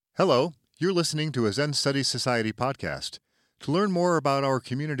Hello, you're listening to a Zen Studies Society podcast. To learn more about our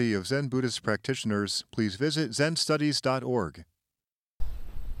community of Zen Buddhist practitioners, please visit zenstudies.org.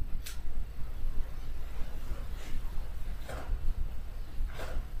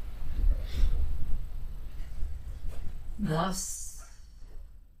 Thus,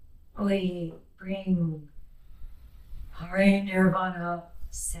 we bring Parinirvana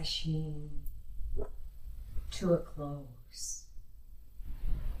Sesshin to a close.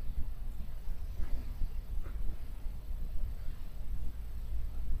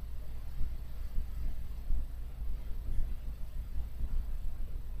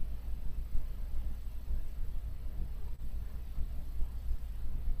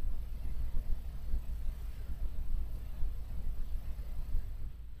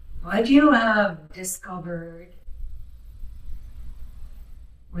 What you have discovered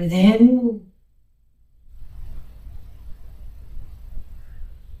within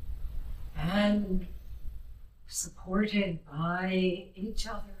and supported by each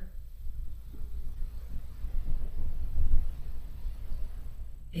other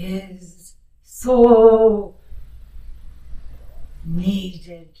is so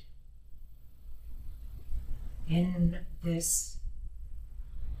needed in this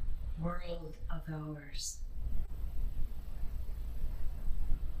world of ours.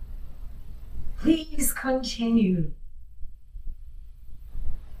 Please continue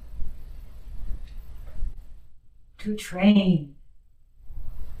to train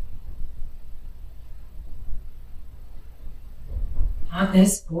on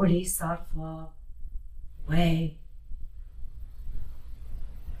this Bodhisattva way.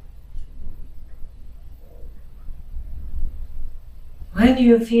 When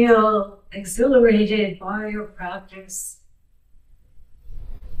you feel exhilarated by your practice,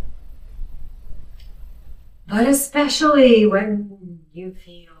 but especially when you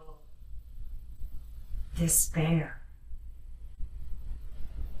feel despair,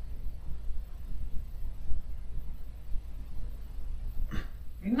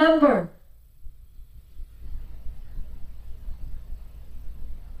 remember,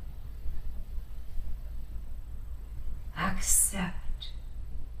 accept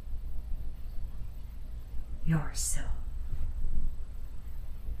yourself.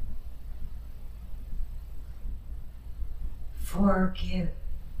 Forgive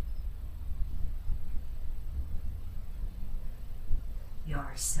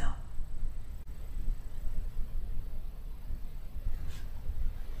yourself.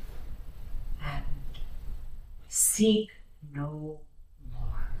 And seek no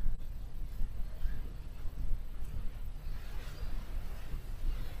more.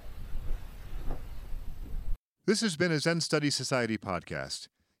 This has been a Zen Studies Society podcast.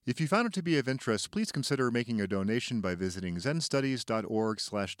 If you found it to be of interest, please consider making a donation by visiting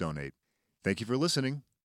zenstudies.org/donate. Thank you for listening.